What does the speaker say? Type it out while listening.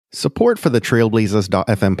Support for the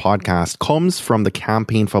Trailblazers.fm podcast comes from the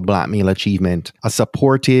Campaign for Black Male Achievement, a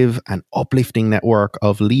supportive and uplifting network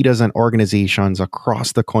of leaders and organizations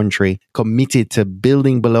across the country committed to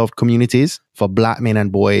building beloved communities for Black men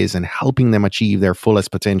and boys and helping them achieve their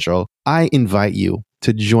fullest potential. I invite you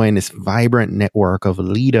to join this vibrant network of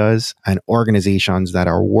leaders and organizations that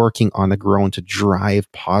are working on the ground to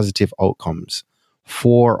drive positive outcomes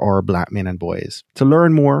for our Black men and boys. To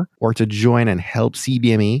learn more or to join and help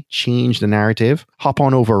CBMA change the narrative, hop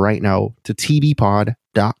on over right now to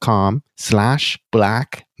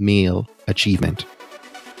tbpod.com/Black Male Achievement.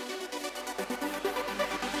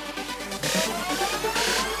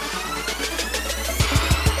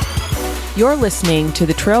 You're listening to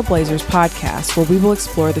the Trailblazers podcast, where we will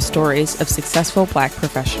explore the stories of successful Black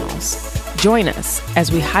professionals. Join us as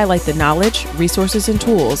we highlight the knowledge, resources, and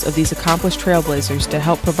tools of these accomplished trailblazers to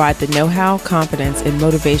help provide the know-how, confidence, and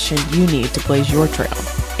motivation you need to blaze your trail.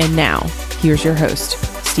 And now, here's your host,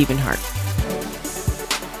 Stephen Hart.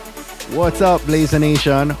 What's up, Blazer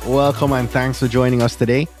Nation? Welcome and thanks for joining us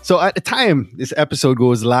today. So at the time this episode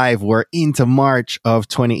goes live, we're into March of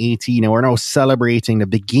 2018 and we're now celebrating the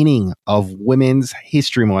beginning of Women's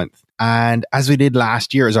History Month. And as we did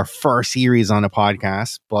last year, is our first series on the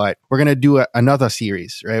podcast, but we're going to do another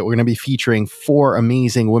series, right? We're going to be featuring 4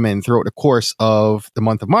 amazing women throughout the course of the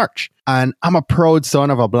month of March. And I'm a proud son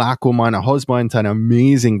of a Black woman, a husband to an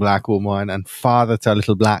amazing Black woman, and father to a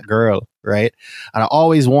little Black girl, right? And I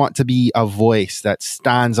always want to be a voice that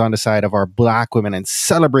stands on the side of our Black women and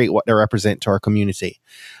celebrate what they represent to our community.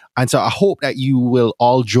 And so I hope that you will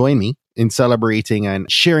all join me in celebrating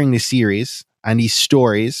and sharing this series and these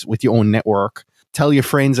stories with your own network. Tell your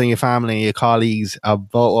friends and your family and your colleagues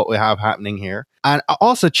about what we have happening here. And I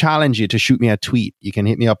also challenge you to shoot me a tweet. You can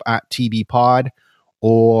hit me up at tbpod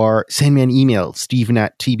or send me an email,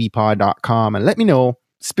 stephen@tbpod.com, and let me know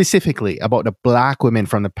specifically about the Black women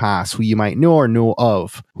from the past who you might know or know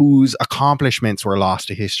of, whose accomplishments were lost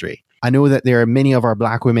to history. I know that there are many of our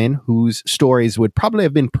Black women whose stories would probably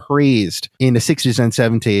have been praised in the 60s and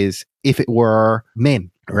 70s if it were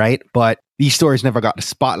men, right? But these stories never got the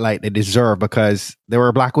spotlight they deserve because they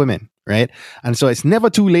were Black women, right? And so it's never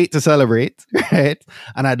too late to celebrate, right?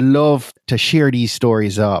 And I'd love to share these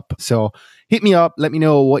stories up. So hit me up, let me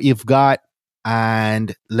know what you've got,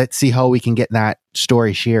 and let's see how we can get that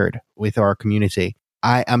story shared with our community.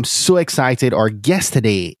 I am so excited. Our guest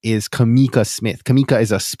today is Kamika Smith. Kamika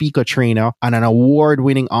is a speaker trainer and an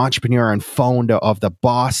award-winning entrepreneur and founder of the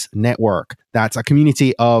Boss Network. That's a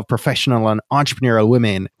community of professional and entrepreneurial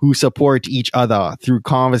women who support each other through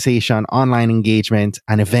conversation, online engagement,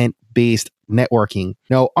 and event-based networking.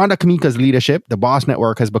 Now, under Kamika's leadership, the Boss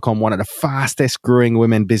Network has become one of the fastest growing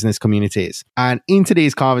women business communities. And in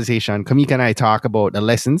today's conversation, Kamika and I talk about the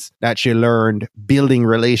lessons that she learned building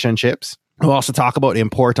relationships. We'll also talk about the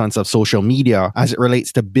importance of social media as it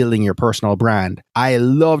relates to building your personal brand. I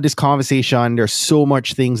love this conversation. There's so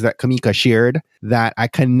much things that Kamika shared that I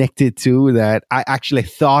connected to, that I actually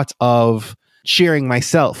thought of sharing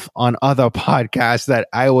myself on other podcasts that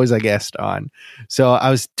I was a guest on. So I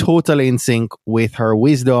was totally in sync with her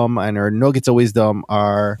wisdom, and her nuggets of wisdom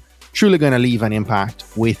are truly going to leave an impact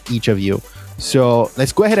with each of you. So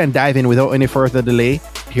let's go ahead and dive in without any further delay.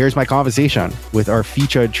 Here's my conversation with our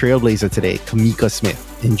featured trailblazer today, Kamika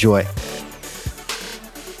Smith. Enjoy.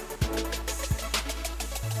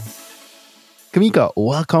 Kamika,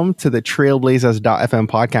 welcome to the Trailblazers.fm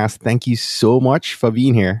podcast. Thank you so much for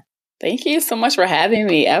being here. Thank you so much for having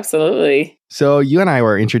me. Absolutely. So you and I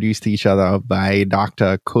were introduced to each other by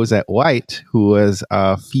Dr. Cosette White, who was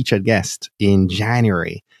a featured guest in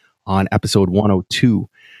January on episode 102.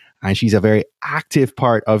 And she's a very active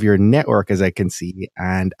part of your network, as I can see.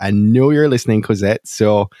 And I know you're listening, Cosette.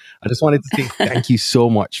 So I just wanted to say thank you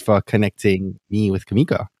so much for connecting me with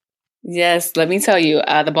Kamika. Yes, let me tell you,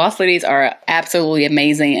 the Boss Ladies are absolutely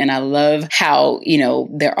amazing. And I love how,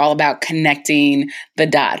 they're all about connecting the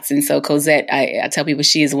dots. And so Cosette, I tell people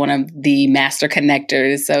she is one of the master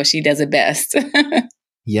connectors. So she does it best.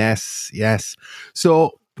 Yes.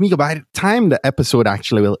 So Kamika, by the time the episode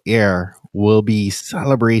actually will air, we'll be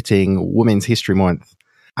celebrating Women's History Month.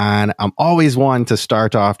 And I'm always one to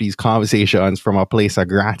start off these conversations from a place of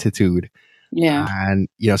gratitude. Yeah. And,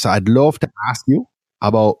 so I'd love to ask you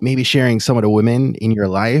about maybe sharing some of the women in your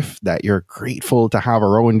life that you're grateful to have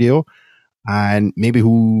around you and maybe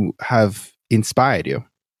who have inspired you.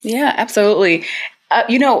 Yeah, absolutely.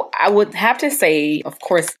 I would have to say, of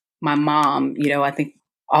course, my mom. I think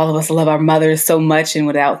all of us love our mothers so much, and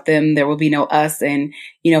without them, there will be no us. And,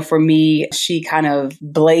 for me, she kind of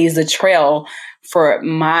blazed a trail for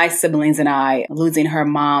my siblings and I, losing her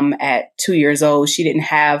mom at 2 years old, she didn't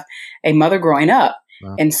have a mother growing up.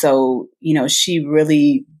 Wow. And so, she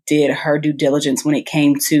really did her due diligence when it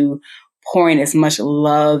came to pouring as much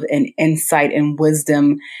love and insight and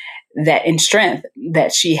wisdom and strength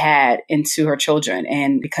that she had into her children.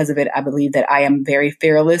 And because of it, I believe that I am very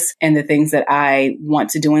fearless in the things that I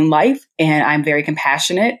want to do in life. And I'm very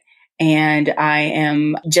compassionate. And I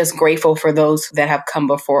am just grateful for those that have come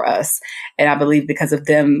before us. And I believe because of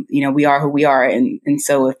them, we are who we are. And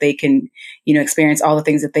so if they can, experience all the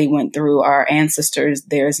things that they went through, our ancestors,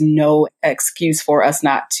 there's no excuse for us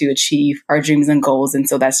not to achieve our dreams and goals. And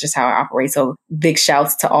so that's just how I operate. So big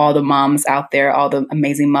shouts to all the moms out there, all the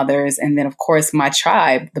amazing mothers. And then, of course, my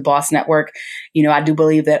tribe, the Boss Network. I do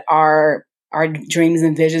believe that our dreams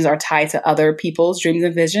and visions are tied to other people's dreams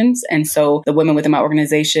and visions. And so the women within my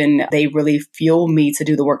organization, they really fuel me to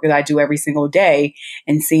do the work that I do every single day,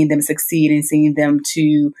 and seeing them succeed and seeing them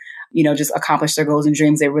to, just accomplish their goals and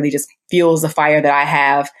dreams. It really just fuels the fire that I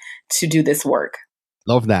have to do this work.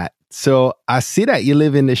 Love that. So I see that you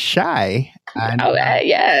live in the Chi. And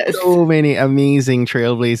yes. So many amazing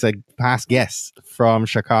trailblazer past guests from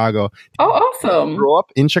Chicago. Oh, awesome. Grew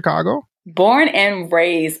up in Chicago? Born and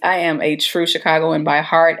raised, I am a true Chicagoan by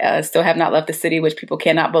heart. Still have not left the city, which people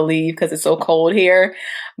cannot believe because it's so cold here.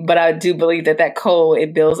 But I do believe that cold,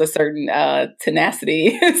 it builds a certain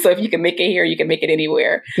tenacity. So if you can make it here, you can make it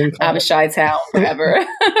anywhere. I'm a Chi-town forever.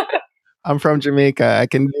 I'm from Jamaica. I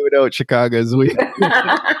can do without Chicago's week.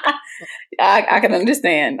 I can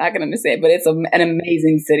understand. But it's an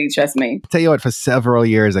amazing city. Trust me. Tell you what, for several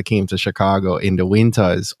years, I came to Chicago in the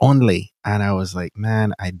winters only. And I was like,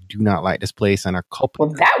 man, I do not like this place. And a couple.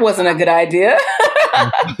 Well, that wasn't a good idea.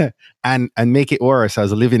 and make it worse, I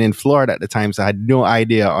was living in Florida at the time, so I had no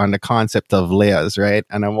idea on the concept of layers, right?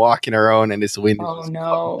 And I'm walking around and this wind is just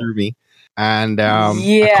coming through me. And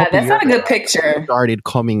that's not a good picture. I started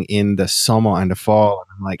coming in the summer and the fall.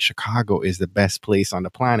 I'm like, Chicago is the best place on the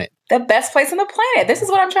planet. The best place on the planet. This is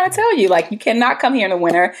what I'm trying to tell you. Like, you cannot come here in the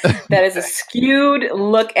winter. That is a skewed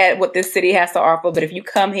look at what this city has to offer. But if you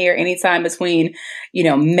come here anytime between,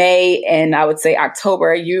 May and I would say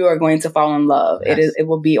October, you are going to fall in love. Yes. It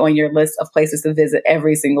will be on your list of places to visit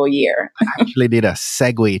every single year. I actually did a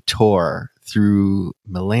Segway tour through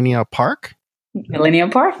Millennium Park.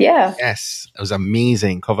 Millennium Park, yeah. Yes, it was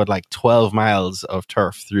amazing. Covered like 12 miles of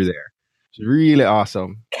turf through there. It's really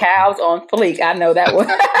awesome. Cows on fleek. I know that one.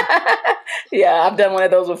 Yeah, I've done one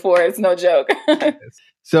of those before. It's no joke.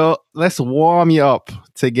 So let's warm you up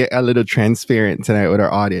to get a little transparent tonight with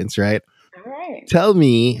our audience, right? All right. Tell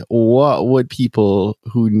me, what would people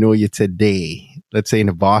who know you today, let's say in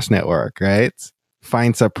the Boss Network, right,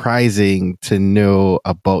 find surprising to know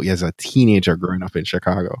about you as a teenager growing up in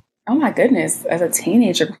Chicago? Oh my goodness. As a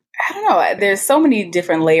teenager, I don't know. There's so many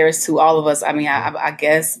different layers to all of us. I mean, I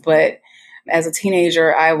guess, but as a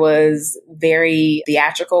teenager, I was very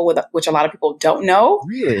theatrical, which a lot of people don't know.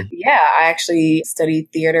 Really? Yeah. I actually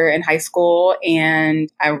studied theater in high school, and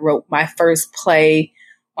I wrote my first play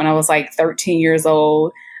when I was like 13 years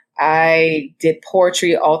old. I did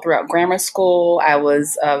poetry all throughout grammar school. I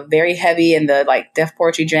was very heavy in the Def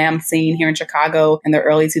Poetry Jam scene here in Chicago in the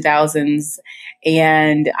early 2000s.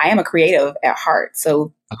 And I am a creative at heart.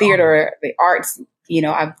 So theater, the arts,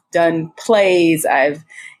 I've done plays, I've,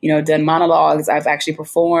 done monologues, I've actually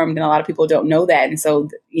performed, and a lot of people don't know that. And so,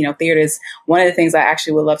 theater is one of the things I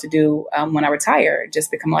actually would love to do when I retire, just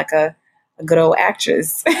become like a good old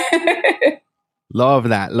actress. Love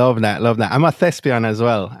that. I'm a thespian as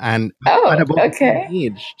well. And okay.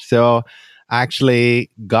 Age. So I actually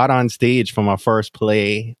got on stage for my first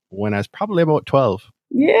play when I was probably about 12.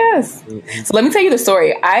 Yes. So let me tell you the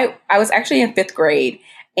story. I was actually in 5th grade,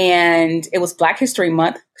 and it was Black History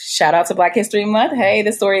Month. Shout out to Black History Month. Hey,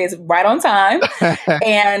 this story is right on time.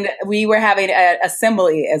 And we were having an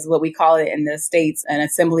assembly, as what we call it in the States, an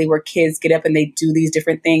assembly where kids get up and they do these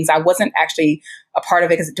different things. I wasn't actually a part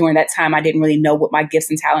of it because during that time, I didn't really know what my gifts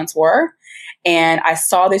and talents were. And I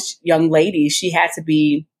saw this young lady. She had to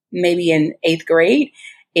be maybe in 8th grade.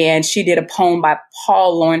 And she did a poem by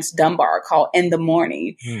Paul Laurence Dunbar called In the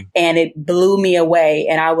Morning. And it blew me away.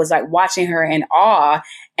 And I was like watching her in awe.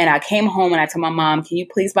 And I came home and I told my mom, can you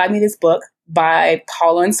please buy me this book by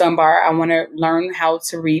Paul Laurence Dunbar? I want to learn how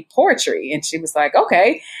to read poetry. And she was like,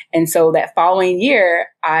 okay. And so that following year,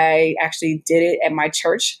 I actually did it at my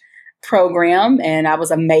church program, and I was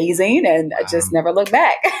amazing, and I just never looked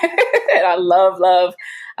back. And I love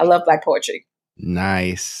Black poetry.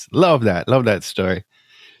 Nice. Love that story.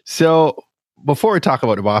 So before we talk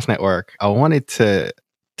about the Boss Network, I wanted to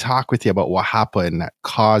talk with you about what happened that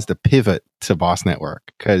caused the pivot to Boss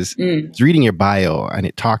Network. Because I was reading your bio and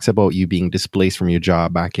it talks about you being displaced from your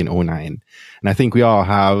job back in 2009. And I think we all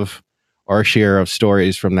have our share of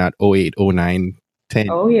stories from that 2008, 2009, 10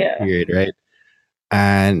 period, right?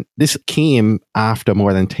 And this came after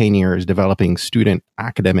more than 10 years developing student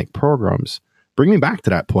academic programs. Bring me back to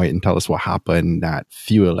that point and tell us what happened that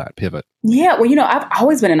fueled that pivot. Yeah, well, I've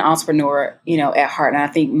always been an entrepreneur, at heart. And I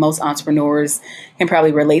think most entrepreneurs can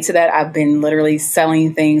probably relate to that. I've been literally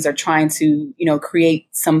selling things or trying to, create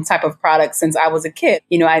some type of product since I was a kid.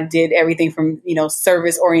 I did everything from,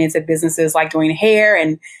 service-oriented businesses like doing hair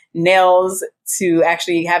and nails to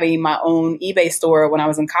actually having my own eBay store when I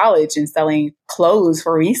was in college and selling clothes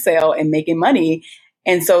for resale and making money.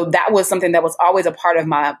 And so that was something that was always a part of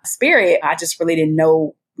my spirit. I just really didn't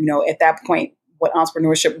know, at that point, what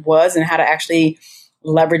entrepreneurship was and how to actually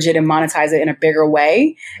leverage it and monetize it in a bigger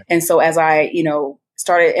way. And so as I,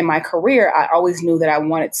 started in my career, I always knew that I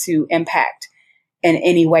wanted to impact in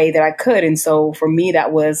any way that I could. And so for me,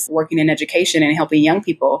 that was working in education and helping young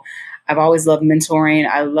people. I've always loved mentoring.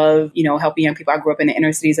 I love, helping young people. I grew up in the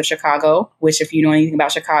inner cities of Chicago, which if you know anything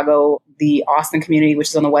about Chicago, the Austin community, which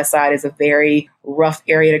is on the west side, is a very rough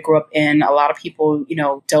area to grow up in. A lot of people,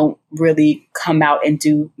 don't really come out and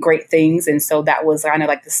do great things. And so that was kind of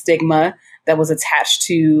like the stigma that was attached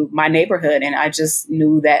to my neighborhood. And I just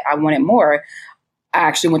knew that I wanted more. I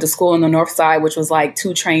actually went to school on the north side, which was like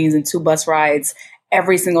 2 trains and 2 bus rides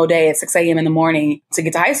every single day at 6 a.m. in the morning to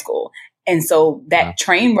get to high school. And so that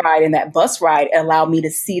train ride and that bus ride allowed me to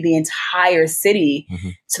see the entire city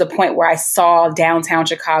to the point where I saw downtown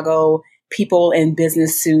Chicago, people in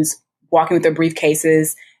business suits walking with their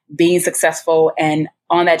briefcases, being successful. And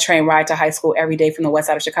on that train ride to high school every day from the west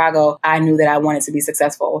side of Chicago, I knew that I wanted to be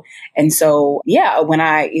successful. And so, when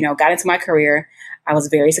I, got into my career, I was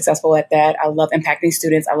very successful at that. I love impacting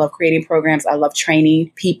students. I love creating programs. I love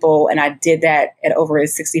training people. And I did that at over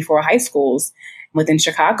 64 high schools within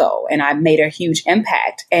Chicago. And I made a huge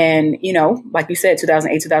impact. And, like you said,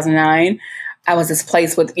 2008, 2009, I was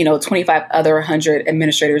displaced with, 25 other 100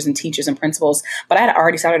 administrators and teachers and principals, but I had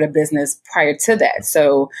already started a business prior to that.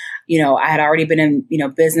 So, I had already been in,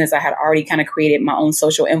 business. I had already kind of created my own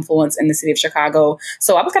social influence in the city of Chicago.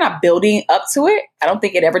 So I was kind of building up to it. I don't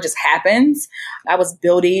think it ever just happens. I was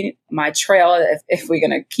building my trail, if we're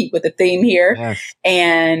going to keep with the theme here. Yes.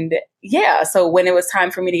 And so when it was time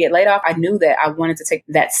for me to get laid off, I knew that I wanted to take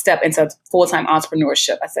that step into full-time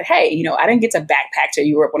entrepreneurship. I said, hey, I didn't get to backpack to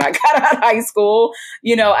Europe when I got out of high school.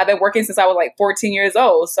 I've been working since I was like 14 years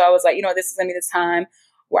old. So I was like, this is going to be the time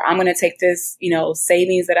where I'm going to take this,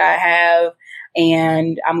 savings that I have,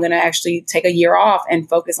 and I'm going to actually take a year off and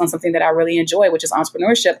focus on something that I really enjoy, which is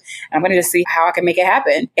entrepreneurship. And I'm going to just see how I can make it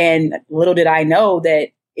happen. And little did I know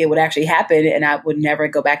that it would actually happen and I would never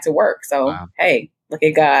go back to work. So, Hey, look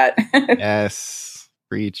at God. Yes.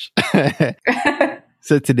 Preach.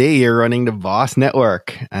 So today you're running the Boss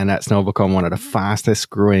Network, and that's now become one of the fastest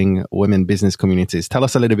growing women business communities. Tell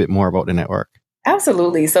us a little bit more about the network.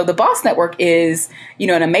 Absolutely. So the Boss Network is,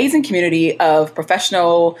 an amazing community of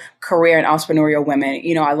professional, career, and entrepreneurial women.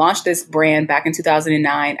 I launched this brand back in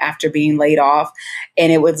 2009 after being laid off.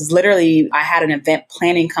 And it was literally, I had an event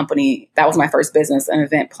planning company. That was my first business, an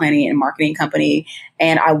event planning and marketing company.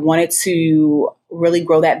 And I wanted to really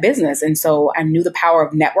grow that business. And so I knew the power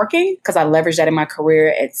of networking because I leveraged that in my career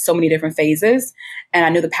at so many different phases. And I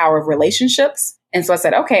knew the power of relationships. And so I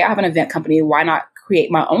said, okay, I have an event company. Why not create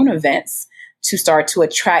my own events to start to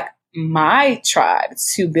attract my tribe,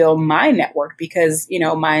 to build my network? Because,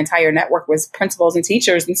 my entire network was principals and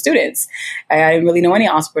teachers and students. I didn't really know any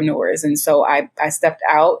entrepreneurs. And so I stepped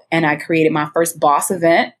out and I created my first Boss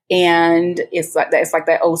event. And it's like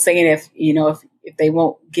that old saying, if they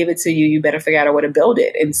won't give it to you, you better figure out a way to build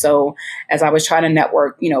it. And so as I was trying to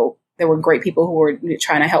network, there were great people who were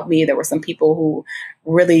trying to help me. There were some people who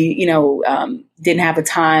really, didn't have the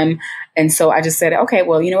time. And so I just said, okay,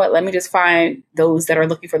 well, you know what? Let me just find those that are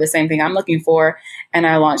looking for the same thing I'm looking for. And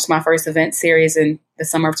I launched my first event series in the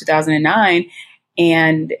summer of 2009.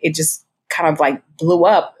 And it just kind of like blew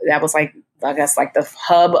up. That was like, I guess, like the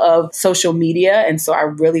hub of social media. And so I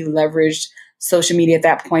really leveraged social media at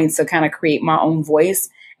that point to kind of create my own voice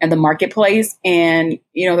in the marketplace. And,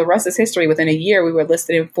 the rest is history. Within a year, we were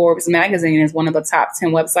listed in Forbes magazine as one of the top 10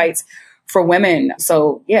 websites for women.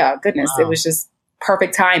 So yeah, goodness, It was just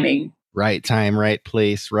perfect timing. Right time, right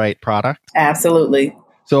place, right product. Absolutely.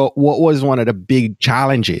 So what was one of the big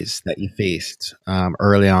challenges that you faced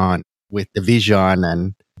early on with the vision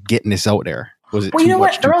and getting this out there? Was it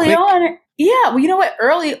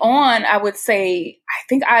Early on, I would say, I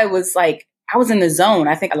think I was like, I was in the zone.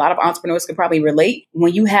 I think a lot of entrepreneurs could probably relate.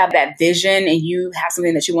 When you have that vision and you have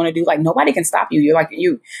something that you want to do, like nobody can stop you. You're like,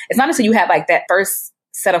 it's not until you have like that first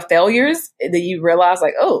set of failures that you realize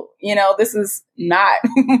like, oh, this is not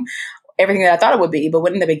everything that I thought it would be. But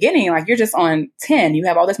when in the beginning, like you're just on 10, you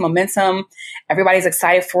have all this momentum. Everybody's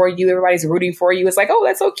excited for you. Everybody's rooting for you. It's like, oh,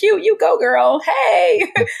 that's so cute. You go, girl.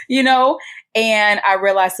 Hey, and I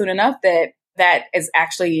realized soon enough that is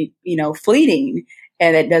actually, fleeting,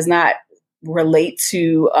 and it does not relate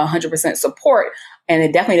to 100% support. And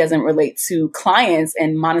it definitely doesn't relate to clients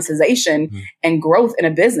and monetization and growth in a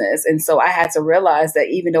business. And so I had to realize that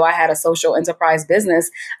even though I had a social enterprise business,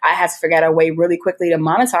 I had to figure out a way really quickly to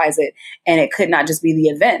monetize it. And it could not just be the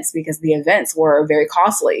events, because the events were very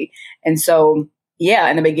costly. And so, yeah,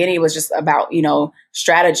 in the beginning, it was just about,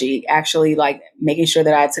 strategy, actually like making sure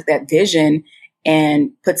that I took that vision and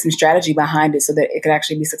put some strategy behind it so that it could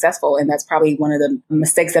actually be successful. And that's probably one of the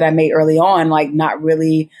mistakes that I made early on, like not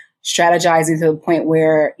really strategizing to the point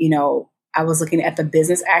where, I was looking at the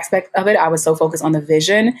business aspect of it. I was so focused on the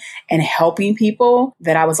vision and helping people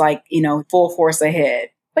that I was like, full force ahead.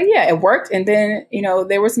 But yeah, it worked. And then,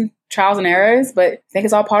 there were some trials and errors, but I think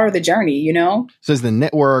it's all part of the journey, So is the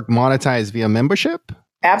network monetized via membership?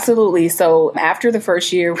 Absolutely. So after the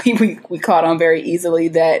first year, we caught on very easily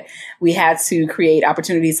that we had to create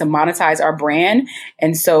opportunities to monetize our brand.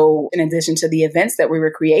 And so in addition to the events that we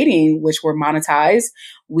were creating, which were monetized,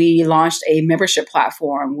 we launched a membership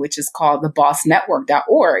platform, which is called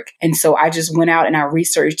thebossnetwork.org. And so I just went out and I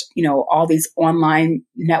researched, all these online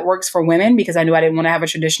networks for women, because I knew I didn't want to have a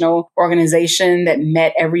traditional organization that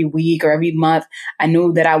met every week or every month. I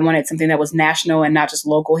knew that I wanted something that was national and not just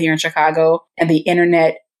local here in Chicago. And the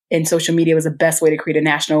internet and social media was the best way to create a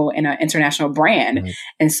national and an international brand. Mm-hmm.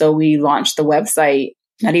 And so we launched the website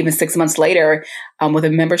not even 6 months later, with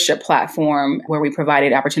a membership platform where we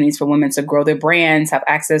provided opportunities for women to grow their brands, have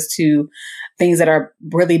access to things that are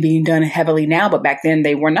really being done heavily now. But back then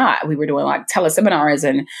they were not. We were doing like teleseminars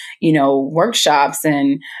and, workshops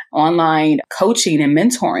and online coaching and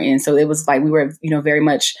mentoring. And so it was like we were, very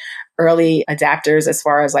much early adapters as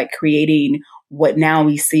far as like creating what now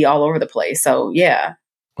we see all over the place. So, yeah.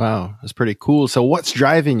 Wow, that's pretty cool. So what's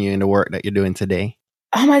driving you in the work that you're doing today?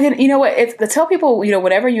 Oh my goodness. You know what? It's to tell people,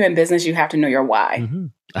 whenever you're in business, you have to know your why.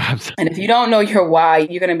 Mm-hmm. And if you don't know your why,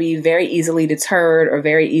 you're going to be very easily deterred or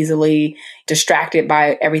very easily distracted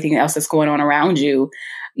by everything else that's going on around you.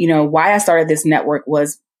 Why I started this network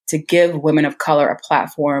was to give women of color a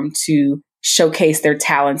platform to showcase their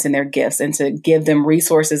talents and their gifts, and to give them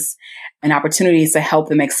resources and opportunities to help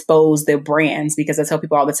them expose their brands. Because I tell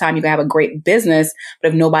people all the time, you can have a great business, but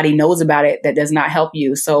if nobody knows about it, that does not help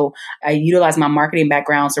you. So I utilize my marketing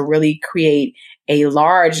background to really create a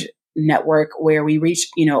large network where we reach,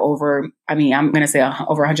 over, I'm going to say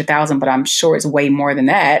over 100,000, but I'm sure it's way more than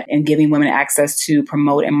that, and giving women access to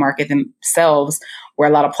promote and market themselves, where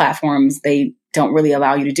a lot of platforms, they don't really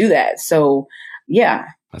allow you to do that. So yeah.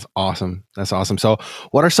 That's awesome. That's awesome. So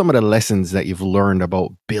what are some of the lessons that you've learned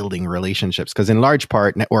about building relationships? Because in large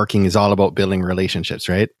part, networking is all about building relationships,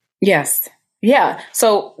 right? Yes. Yeah.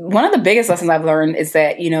 So one of the biggest lessons I've learned is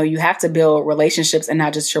that, you have to build relationships and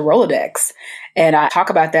not just your Rolodex. And I talk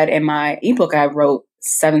about that in my ebook. I wrote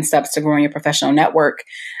 7 Steps to Growing Your Professional Network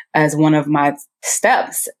as one of my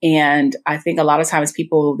steps. And I think a lot of times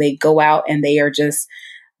people, they go out and they are just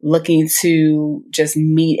looking to just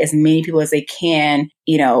meet as many people as they can,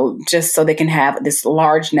 just so they can have this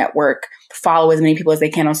large network, follow as many people as they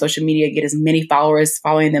can on social media, get as many followers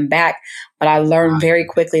following them back. But I learned very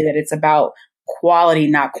quickly that it's about quality,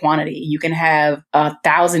 not quantity. You can have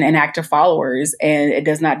 1,000 inactive followers and it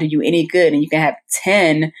does not do you any good. And you can have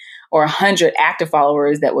 10 or 100 active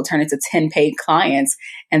followers that will turn into 10 paid clients,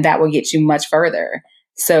 and that will get you much further.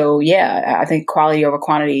 So yeah, I think quality over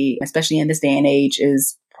quantity, especially in this day and age,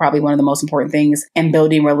 is probably one of the most important things in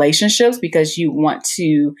building relationships, because you want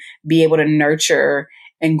to be able to nurture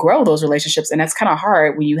and grow those relationships. And that's kind of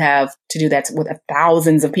hard when you have to do that with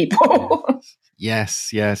thousands of people.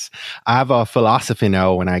 Yes. I have a philosophy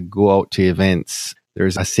now when I go out to events.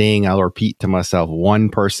 There's a saying I'll repeat to myself: one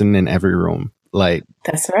person in every room. Like,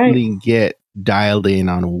 that's right. Really get dialed in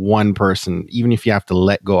on one person, even if you have to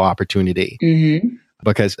let go opportunity. Mm-hmm.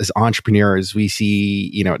 Because as entrepreneurs, we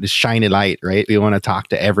see, this shiny light, right? We want to talk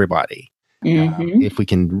to everybody. Mm-hmm. If we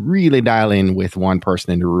can really dial in with one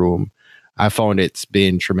person in the room, I found it's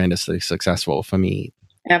been tremendously successful for me.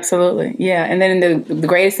 Absolutely. Yeah. And then the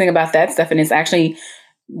greatest thing about that, Stephanie, is actually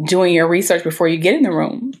doing your research before you get in the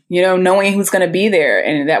room, knowing who's going to be there.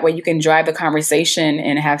 And that way you can drive the conversation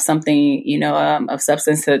and have something, of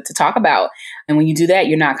substance to talk about. And when you do that,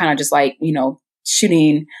 you're not kind of just like,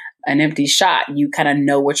 shooting an empty shot. You kind of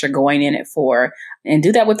know what you're going in it for, and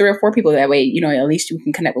do that with 3 or 4 people. That way, at least you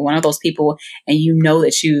can connect with one of those people and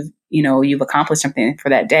that you've accomplished something for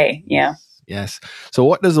that day. Yeah. Yes. So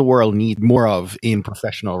what does the world need more of in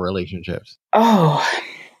professional relationships? Oh,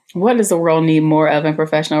 what does the world need more of in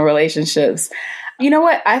professional relationships? You know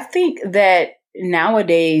what? I think that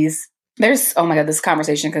nowadays oh my God, this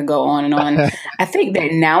conversation could go on and on. I think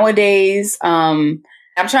that nowadays,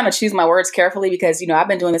 I'm trying to choose my words carefully because, I've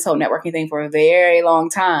been doing this whole networking thing for a very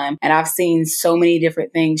long time. And I've seen so many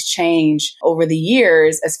different things change over the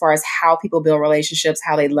years as far as how people build relationships,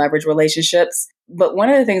 how they leverage relationships. But one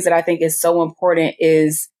of the things that I think is so important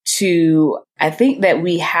is I think that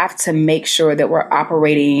we have to make sure that we're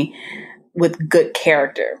operating with good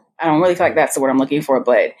character. I don't really feel like that's the word I'm looking for,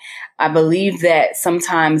 but I believe that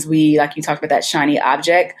sometimes we, like you talked about that shiny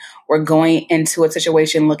object, we're going into a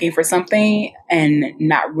situation looking for something and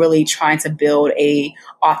not really trying to build a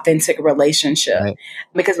authentic relationship, right?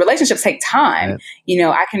 Because relationships take time. Right.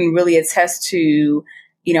 I can really attest to,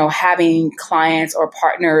 having clients or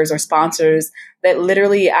partners or sponsors that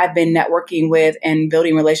literally I've been networking with and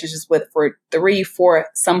building relationships with for 3, 4,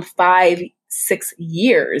 some 5, 6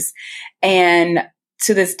 years. And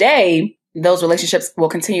to this day, those relationships will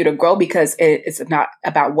continue to grow because it's not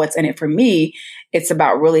about what's in it for me. It's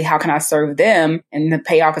about really how can I serve them? And the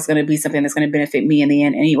payoff is going to be something that's going to benefit me in the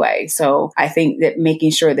end anyway. So I think that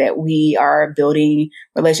making sure that we are building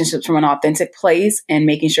relationships from an authentic place and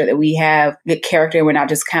making sure that we have good character and we're not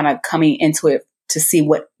just kind of coming into it to see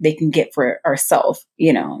what they can get for ourselves,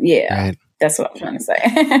 Yeah, right. That's what I'm trying to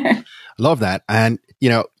say. Love that. And,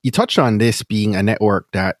 you touched on this being a network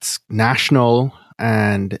that's national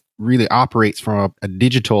and really operates from a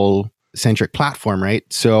digital centric platform, right?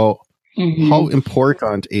 So how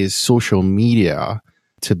important is social media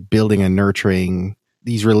to building and nurturing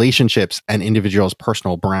these relationships and individuals'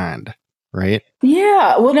 personal brand, right?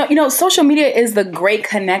 Yeah. Well, no, social media is the great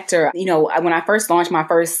connector. When I first launched my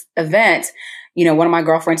first event, one of my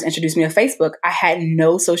girlfriends introduced me to Facebook. I had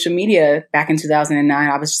no social media back in 2009.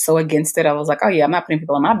 I was so against it. I was like, oh yeah, I'm not putting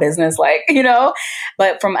people in my business,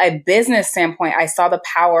 But from a business standpoint, I saw the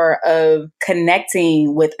power of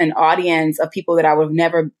connecting with an audience of people that I would have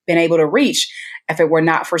never been able to reach if it were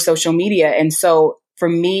not for social media. And so for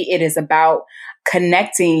me, it is about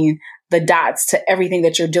connecting the dots to everything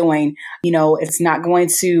that you're doing. It's not going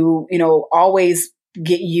to, always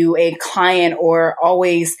get you a client or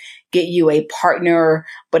always get you a partner,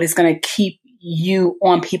 but it's going to keep you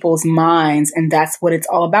on people's minds. And that's what it's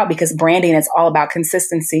all about, because branding is all about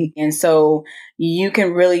consistency. And so you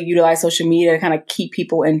can really utilize social media to kind of keep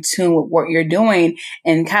people in tune with what you're doing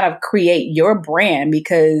and kind of create your brand,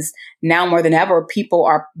 because now more than ever, people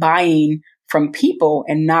are buying from people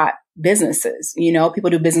and not businesses. People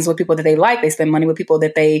do business with people that they like. They spend money with people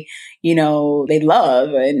that they love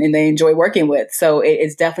and they enjoy working with. So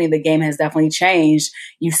it's definitely, the game has definitely changed.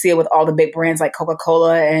 You see it with all the big brands like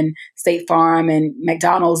Coca-Cola and State Farm and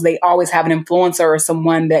McDonald's. They always have an influencer or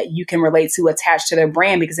someone that you can relate to attached to their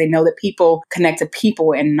brand, because they know that people connect to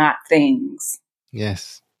people and not things.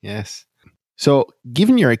 Yes. Yes. So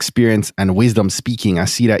given your experience and wisdom speaking, I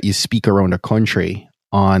see that you speak around the country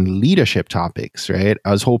on leadership topics, right?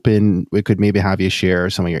 I was hoping we could maybe have you share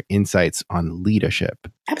some of your insights on leadership.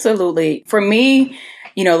 Absolutely. For me,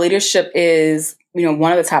 leadership is,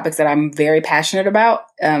 one of the topics that I'm very passionate about,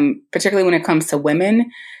 particularly when it comes to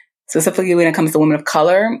women, specifically when it comes to women of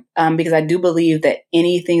color, because I do believe that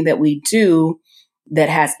anything that we do that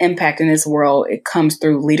has impact in this world, it comes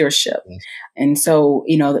through leadership. Yes. And so,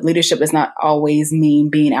 that leadership does not always mean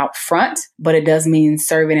being out front, but it does mean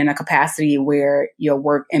serving in a capacity where your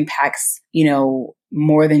work impacts,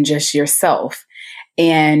 more than just yourself.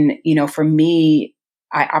 And, for me,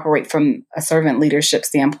 I operate from a servant leadership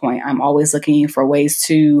standpoint. I'm always looking for ways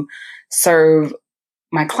to serve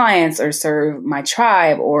my clients or serve my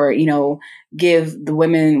tribe or, give the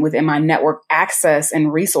women within my network access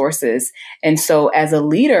and resources. And so as a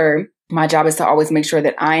leader, my job is to always make sure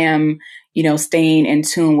that I am, staying in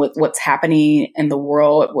tune with what's happening in the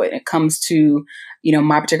world when it comes to,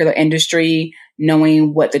 my particular industry,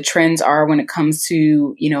 knowing what the trends are when it comes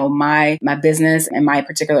to, my business and my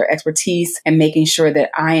particular expertise, and making sure that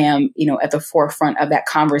I am, at the forefront of that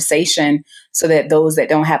conversation so that those that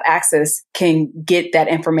don't have access can get that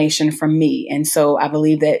information from me. And so I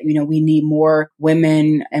believe that, we need more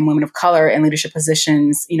women and women of color in leadership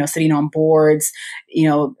positions, sitting on boards,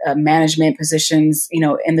 management positions,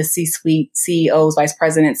 in the C-suite, CEOs, vice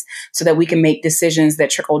presidents, so that we can make decisions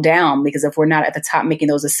that trickle down. Because if we're not at the top making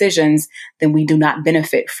those decisions, then we do not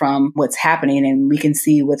benefit from what's happening. And we can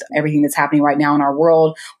see with everything that's happening right now in our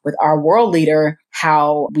world, with our world leader,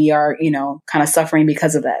 how we are, kind of suffering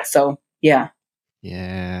because of that. So, yeah.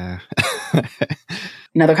 Yeah.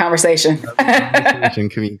 Another conversation.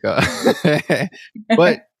 Kamika.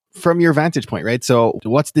 But from your vantage point, right? So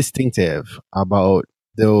what's distinctive about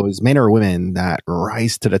those men or women that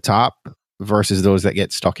rise to the top versus those that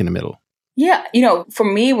get stuck in the middle? Yeah. For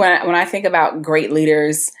me, when I think about great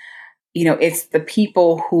leaders, it's the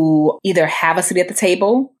people who either have a seat at the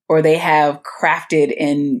table or they have crafted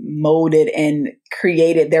and molded and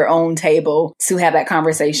created their own table to have that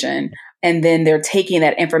conversation. And then they're taking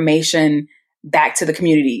that information back to the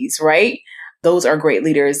communities, right? Those are great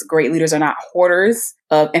leaders. Great leaders are not hoarders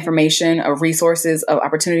of information, of resources, of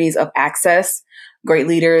opportunities, of access. Great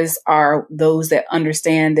leaders are those that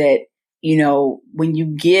understand that, when you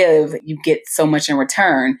give, you get so much in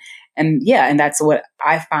return. And that's what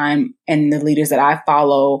I find in the leaders that I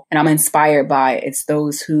follow and I'm inspired by. It's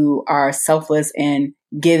those who are selfless in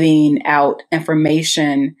giving out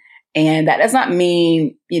information. And that does not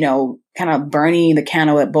mean, kind of burning the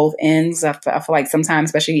candle at both ends. I feel like sometimes,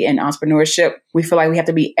 especially in entrepreneurship, we feel like we have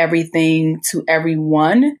to be everything to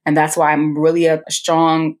everyone. And that's why I'm really a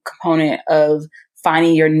strong component of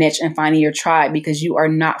finding your niche and finding your tribe, because you are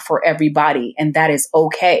not for everybody. And that is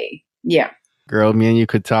okay. Yeah. Girl, me and you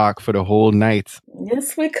could talk for the whole night.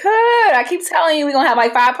 Yes, we could. I keep telling you, we're going to have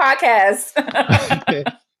like 5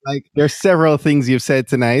 podcasts. Like, there's several things you've said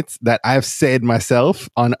tonight that I've said myself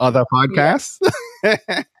on other podcasts. Yeah.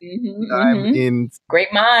 I'm in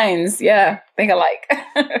great minds. Yeah, think alike.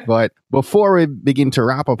 But before we begin to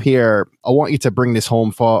wrap up here, I want you to bring this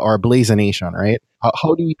home for our Blazer Nation, right?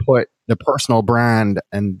 How do you put the personal brand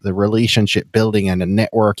and the relationship building and the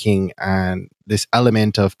networking and this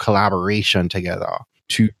element of collaboration together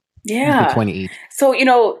to 2018? So,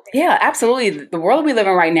 absolutely. The world we live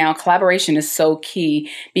in right now, collaboration is so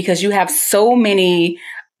key because you have so many,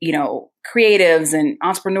 creatives and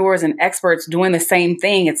entrepreneurs and experts doing the same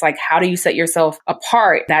thing. It's like, how do you set yourself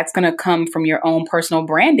apart? That's going to come from your own personal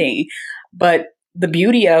branding. But the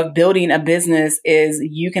beauty of building a business is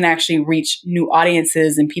you can actually reach new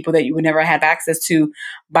audiences and people that you would never have access to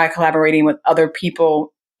by collaborating with other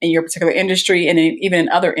people in your particular industry and even in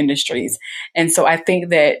other industries. And so I think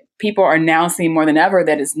that people are now seeing more than ever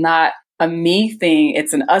that it's not a me thing,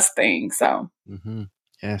 it's an us thing. So.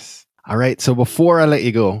 Yes. All right. So before I let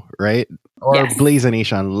you go, right? Our Blazer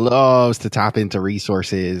Nation loves to tap into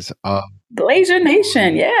resources of Blazer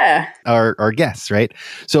Nation, yeah. Our guests, right?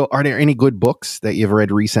 So are there any good books that you've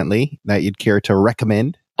read recently that you'd care to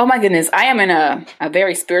recommend? Oh my goodness. I am in a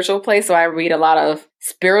very spiritual place. So I read a lot of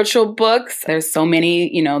spiritual books. There's so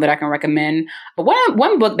many, that I can recommend. But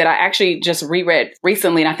one book that I actually just reread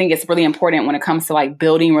recently, and I think it's really important when it comes to like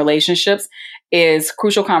building relationships, is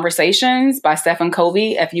Crucial Conversations by Stephen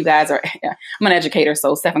Covey. If you guys are, I'm an educator,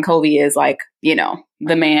 so Stephen Covey is like,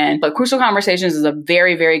 the man. But Crucial Conversations is a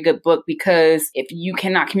very, very good book because if you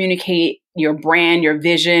cannot communicate your brand, your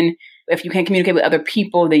vision, if you can't communicate with other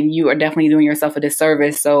people, then you are definitely doing yourself a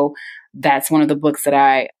disservice. So that's one of the books that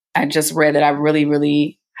I just read that I really,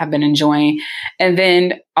 really have been enjoying. And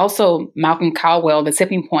then also Malcolm Caldwell, The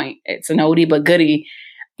Tipping Point. It's an oldie but goodie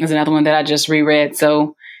is another one that I just reread.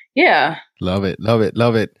 So yeah. Love it. Love it.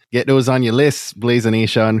 Love it. Get those on your list, Blazer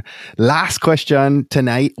Nation. Last question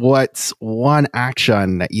tonight. What's one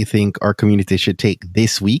action that you think our community should take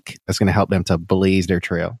this week that's going to help them to blaze their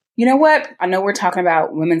trail? You know what? I know we're talking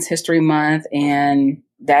about Women's History Month, and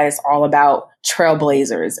that is all about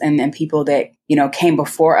trailblazers and people that, came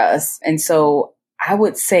before us. And so I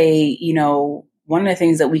would say, one of the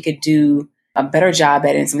things that we could do a better job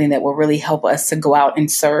at and something that will really help us to go out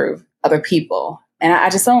and serve other people. And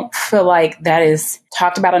I just don't feel like that is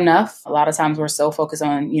talked about enough. A lot of times we're so focused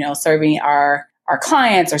on, serving our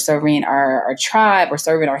clients or serving our tribe or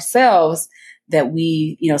serving ourselves that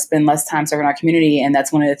we, spend less time serving our community. And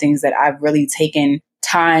that's one of the things that I've really taken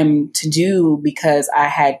time to do because I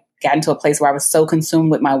had gotten to a place where I was so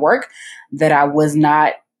consumed with my work that I was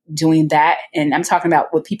not doing that. And I'm talking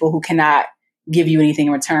about with people who cannot give you anything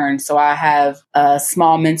in return. So I have a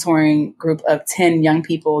small mentoring group of 10 young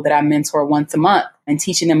people that I mentor once a month and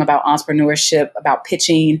teaching them about entrepreneurship, about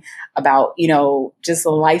pitching, about, just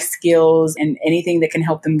life skills and anything that can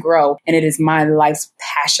help them grow. And it is my life's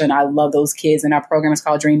passion. I love those kids. And our program is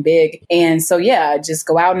called Dream Big. And so, just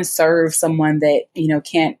go out and serve someone that,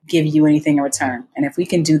 can't give you anything in return. And if we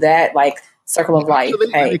can do that, like circle of life.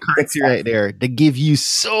 Hey, it's right there. They give you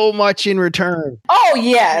so much in return. Oh,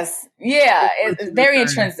 yes. Yeah. It's very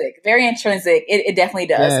intrinsic. Very intrinsic. It definitely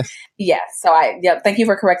does. Yes. So thank you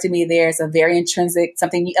for correcting me there. It's a very intrinsic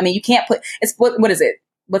something. You can't put, it's what is it?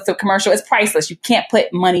 what's the commercial? It's priceless. You can't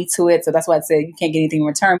put money to it. So that's why I said you can't get anything in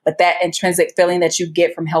return. But that intrinsic feeling that you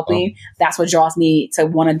get from helping, that's what draws me to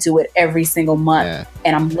want to do it every single month. Yeah.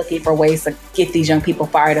 And I'm looking for ways to get these young people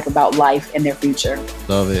fired up about life and their future.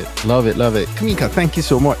 Love it. Love it. Love it. Kamika, thank you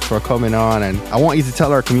so much for coming on. And I want you to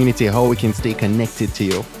tell our community how we can stay connected to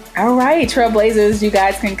you. All right, Trailblazers, you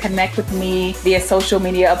guys can connect with me via social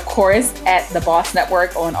media, of course, at The Boss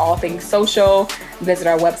Network on all things social. Visit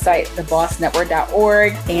our website,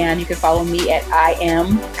 thebossnetwork.org, and you can follow me at I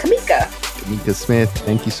am Kamika. Kamika Smith,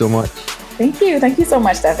 thank you so much. Thank you. Thank you so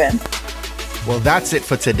much, Stephen. Well, that's it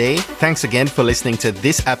for today. Thanks again for listening to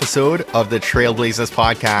this episode of the Trailblazers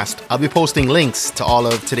podcast. I'll be posting links to all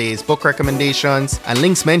of today's book recommendations and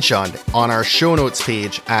links mentioned on our show notes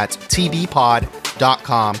page at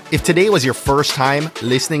tbpod.com. If today was your first time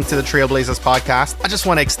listening to the Trailblazers podcast, I just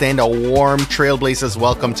want to extend a warm Trailblazers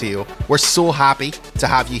welcome to you. We're so happy to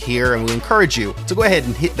have you here, and we encourage you to go ahead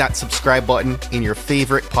and hit that subscribe button in your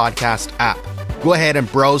favorite podcast app. Go ahead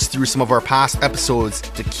and browse through some of our past episodes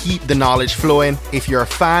to keep the knowledge flowing. If you're a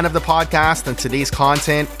fan of the podcast and today's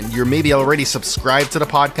content, and you're maybe already subscribed to the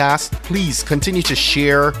podcast, please continue to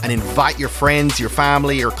share and invite your friends, your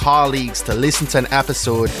family, your colleagues to listen to an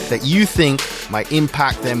episode that you think might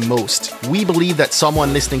impact them most. We believe that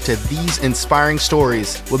someone listening to these inspiring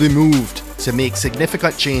stories will be moved to make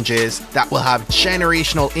significant changes that will have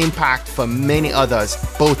generational impact for many others,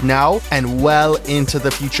 both now and well into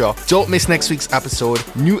the future. Don't miss next week's episode.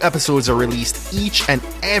 New episodes are released each and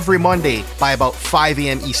every Monday by about 5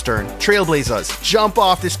 a.m. Eastern. Trailblazers, jump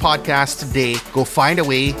off this podcast today. Go find a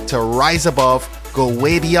way to rise above, go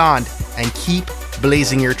way beyond, and keep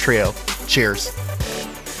blazing your trail. Cheers.